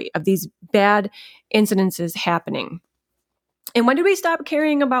story of these bad incidences happening. And when did we stop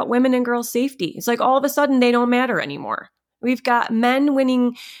caring about women and girls' safety? It's like all of a sudden they don't matter anymore. We've got men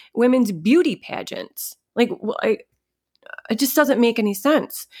winning women's beauty pageants. Like, it just doesn't make any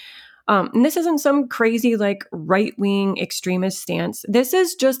sense. And this isn't some crazy, like, right-wing extremist stance. This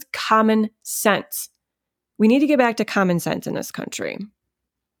is just common sense. We need to get back to common sense in this country.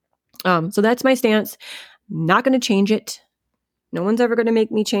 So that's my stance. Not going to change it. No one's ever going to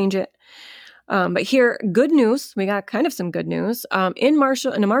make me change it. But here, good news. We got kind of some good news. In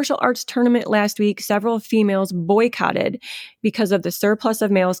a martial arts tournament last week, several females boycotted because of the surplus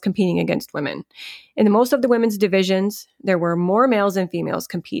of males competing against women. In most of the women's divisions, there were more males than females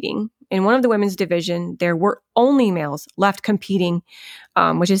competing. In one of the women's division, there were only males left competing,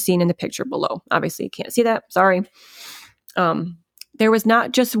 which is seen in the picture below. Obviously, you can't see that. Sorry. There was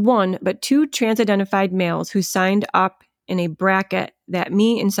not just one, but two trans-identified males who signed up in a bracket that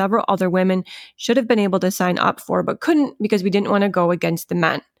me and several other women should have been able to sign up for, but couldn't because we didn't want to go against the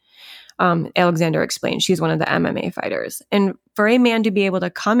men. Alexander explained. She's one of the MMA fighters. And for a man to be able to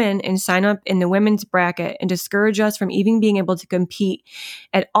come in and sign up in the women's bracket and discourage us from even being able to compete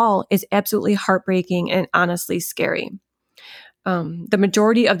at all is absolutely heartbreaking and honestly scary. The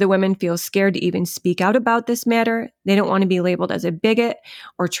majority of the women feel scared to even speak out about this matter. They don't want to be labeled as a bigot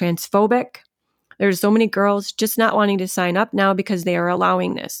or transphobic. There's so many girls just not wanting to sign up now because they are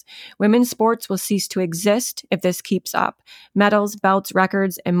allowing this. Women's sports will cease to exist if this keeps up. Medals, belts,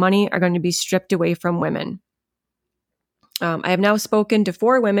 records, and money are going to be stripped away from women. I have now spoken to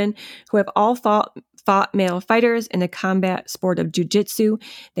 4 women who have all fought male fighters in the combat sport of jiu-jitsu.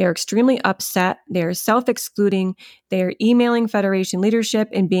 They are extremely upset. They are self-excluding. They are emailing Federation leadership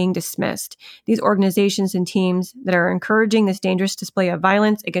and being dismissed. These organizations and teams that are encouraging this dangerous display of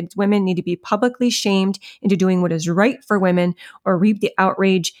violence against women need to be publicly shamed into doing what is right for women or reap the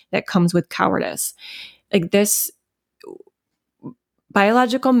outrage that comes with cowardice. Like this,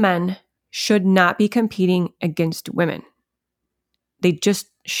 biological men should not be competing against women. They just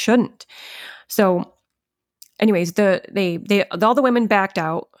shouldn't. So anyways, all the women backed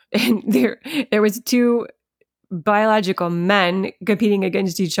out, and there was 2 biological men competing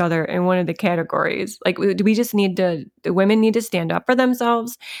against each other in one of the categories. Like, do we just the women need to stand up for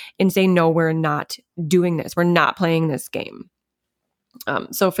themselves and say, no, we're not doing this. We're not playing this game.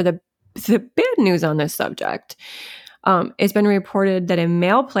 So for the bad news on this subject, it's been reported that a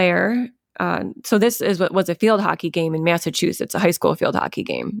male player, so this is what was a field hockey game in Massachusetts, a high school field hockey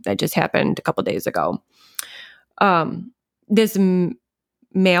game that just happened a couple days ago. This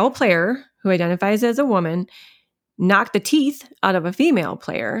male player who identifies as a woman knocked the teeth out of a female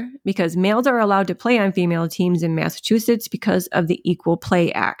player because males are allowed to play on female teams in Massachusetts because of the Equal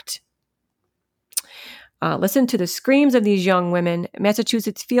Play Act. Listen to the screams of these young women.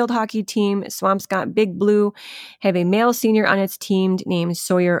 Massachusetts field hockey team, Swampscott Big Blue, have a male senior on its team named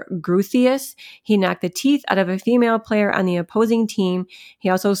Sawyer Gruthius. He knocked the teeth out of a female player on the opposing team. He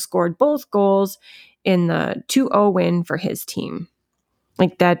also scored both goals in the 2-0 win for his team.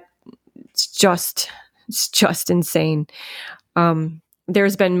 Like that, it's just insane.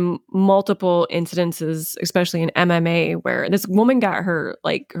 There's been multiple incidences, especially in MMA, where this woman got her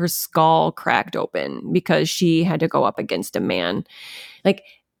skull cracked open because she had to go up against a man. Like,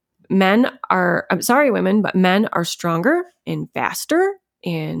 I'm sorry, women, but men are stronger and faster,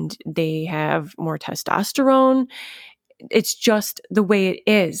 and they have more testosterone. It's just the way it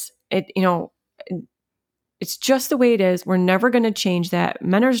is. It's just the way it is. We're never going to change that.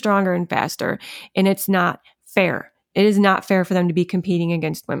 Men are stronger and faster, and it's not fair. It is not fair for them to be competing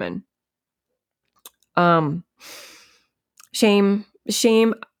against women. Shame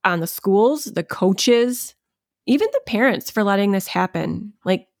on the schools, the coaches, even the parents for letting this happen.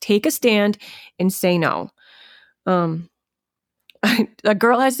 Like, take a stand and say no. A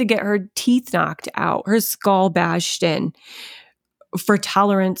girl has to get her teeth knocked out, her skull bashed in for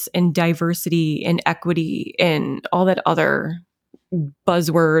tolerance and diversity and equity and all that other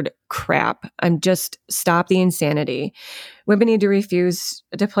buzzword crap. Stop the insanity. Women need to refuse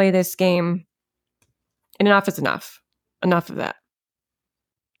to play this game. And enough is enough. Enough of that.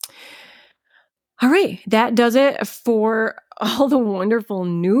 All right. That does it for all the wonderful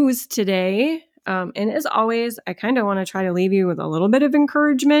news today. And as always, I kind of want to try to leave you with a little bit of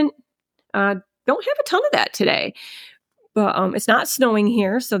encouragement. Don't have a ton of that today, but it's not snowing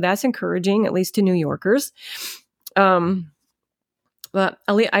here, so that's encouraging, at least to New Yorkers. But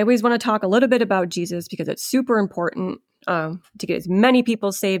I always want to talk a little bit about Jesus because it's super important to get as many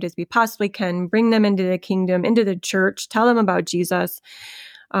people saved as we possibly can, bring them into the kingdom, into the church, tell them about Jesus.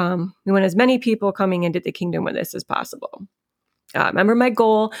 We want as many people coming into the kingdom with this as possible. Remember my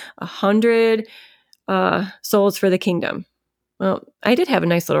goal, 100 souls for the kingdom. Well, I did have a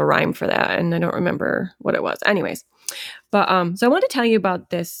nice little rhyme for that, and I don't remember what it was. Anyways, but so I want to tell you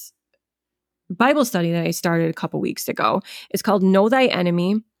about this Bible study that I started a couple weeks ago. It's called Know Thy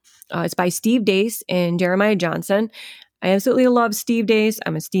Enemy. It's by Steve Deace and Jeremiah Johnson. I absolutely love Steve Deace.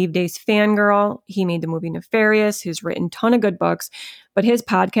 I'm a Steve Deace fangirl. He made the movie Nefarious. He's written a ton of good books, but his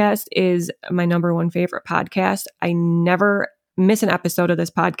podcast is my number one favorite podcast. I never miss an episode of this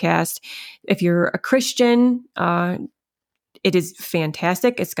podcast. If you're a Christian, it is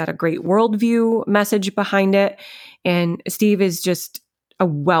fantastic. It's got a great worldview message behind it. And Steve is just a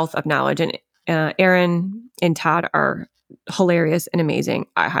wealth of knowledge. And Aaron and Todd are hilarious and amazing.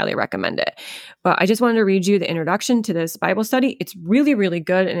 I highly recommend it. But I just wanted to read you the introduction to this Bible study. It's really, really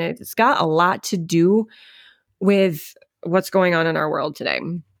good. And it's got a lot to do with what's going on in our world today.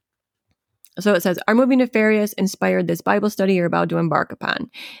 So it says, our movie Nefarious inspired this Bible study you're about to embark upon.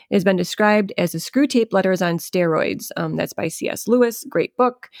 It has been described as the Screw Tape Letters on Steroids. That's by C.S. Lewis. Great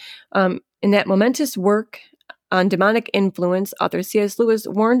book. In that momentous work on demonic influence, author C.S. Lewis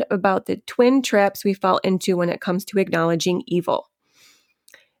warned about the twin traps we fall into when it comes to acknowledging evil.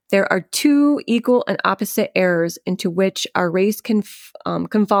 There are two equal and opposite errors into which our race can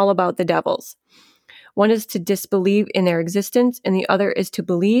fall about the devils. One is to disbelieve in their existence, and the other is to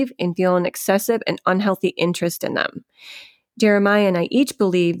believe and feel an excessive and unhealthy interest in them. Jeremiah and I each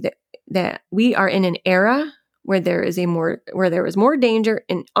believe that we are in an era where there is more danger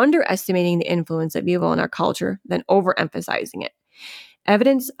in underestimating the influence of evil in our culture than overemphasizing it.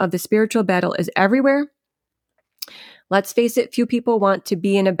 Evidence of the spiritual battle is everywhere. Let's face it, few people want to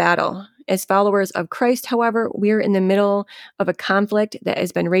be in a battle. As followers of Christ, however, we're in the middle of a conflict that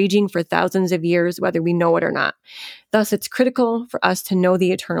has been raging for thousands of years, whether we know it or not. Thus, it's critical for us to know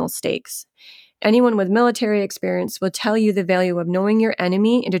the eternal stakes. Anyone with military experience will tell you the value of knowing your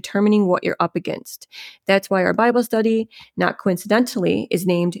enemy and determining what you're up against. That's why our Bible study, not coincidentally, is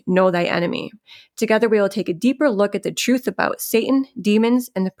named Know Thy Enemy. Together, we will take a deeper look at the truth about Satan,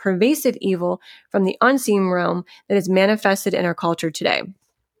 demons, and the pervasive evil from the unseen realm that is manifested in our culture today.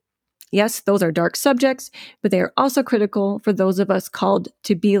 Yes, those are dark subjects, but they are also critical for those of us called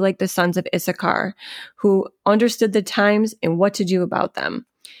to be like the sons of Issachar, who understood the times and what to do about them.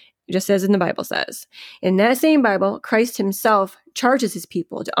 Just as in the Bible says. In that same Bible, Christ himself charges his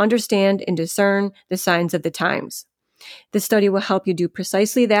people to understand and discern the signs of the times. This study will help you do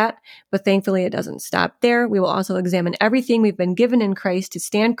precisely that, but thankfully it doesn't stop there. We will also examine everything we've been given in Christ to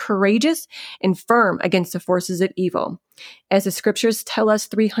stand courageous and firm against the forces of evil. As the scriptures tell us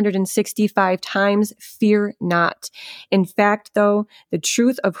 365 times, fear not. In fact, through the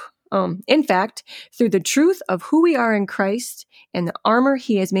truth of who we are in Christ and the armor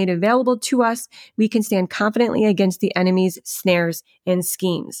he has made available to us, we can stand confidently against the enemy's snares and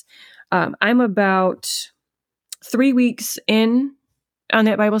schemes. I'm about 3 weeks in on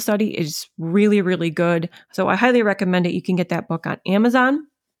that Bible study. It's really, really good. So I highly recommend it. You can get that book on Amazon.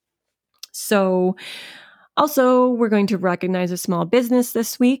 So also, we're going to recognize a small business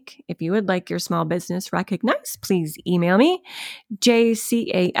this week. If you would like your small business recognized, please email me,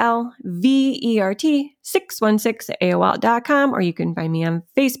 jcalvert616@aol.com, or you can find me on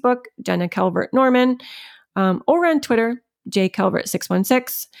Facebook, Jenna Calvert Norman, or on Twitter,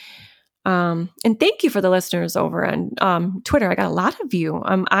 jcalvert616. And thank you for the listeners over on Twitter. I got a lot of you.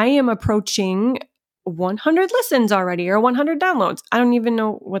 I am approaching 100 listens already, or 100 downloads. I don't even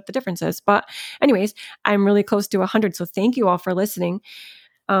know what the difference is. But anyways, I'm really close to 100. So thank you all for listening.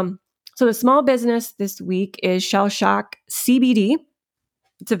 So the small business this week is Shell Shock CBD.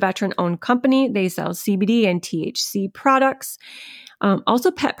 It's a veteran-owned company. They sell CBD and THC products. Also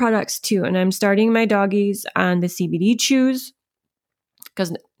pet products too. And I'm starting my doggies on the CBD chews,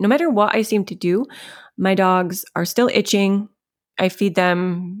 because no matter what I seem to do, my dogs are still itching. I feed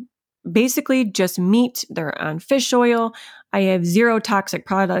them basically just meat. They're on fish oil. I have 0 toxic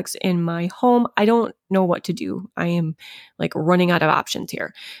products in my home. I don't know what to do. I am like running out of options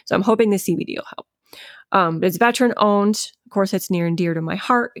here. So I'm hoping the CBD will help. But it's veteran owned. Of course, it's near and dear to my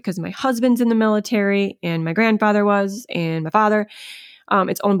heart because my husband's in the military and my grandfather was, and my father.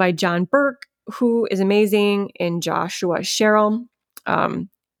 It's owned by John Burke, who is amazing, and Joshua Sherrill.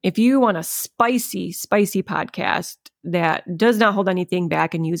 If you want a spicy podcast that does not hold anything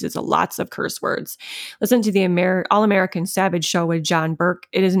back and uses lots of curse words, listen to the All-American Savage Show with John Burke.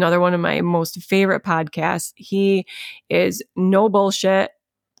 It is another one of my most favorite podcasts. He is no bullshit.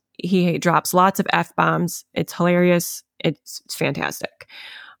 He drops lots of F-bombs. It's hilarious. It's fantastic.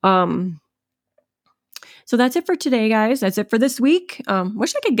 So that's it for today, guys. That's it for this week.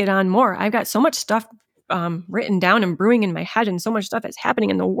 Wish I could get on more. I've got so much stuff written down and brewing in my head, and so much stuff is happening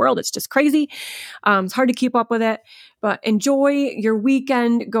in the world. It's just crazy. It's hard to keep up with it, but enjoy your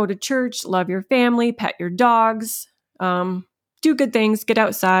weekend. Go to church, love your family, pet your dogs, do good things, get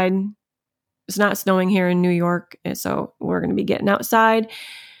outside. It's not snowing here in New York, so we're going to be getting outside,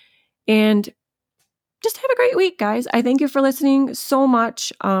 and just have a great week, guys. I thank you for listening so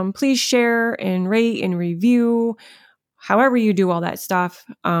much. Please share and rate and review, however you do all that stuff.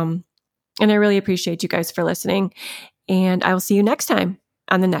 And I really appreciate you guys for listening. And I will see you next time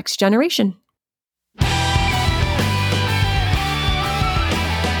on The Next Generation.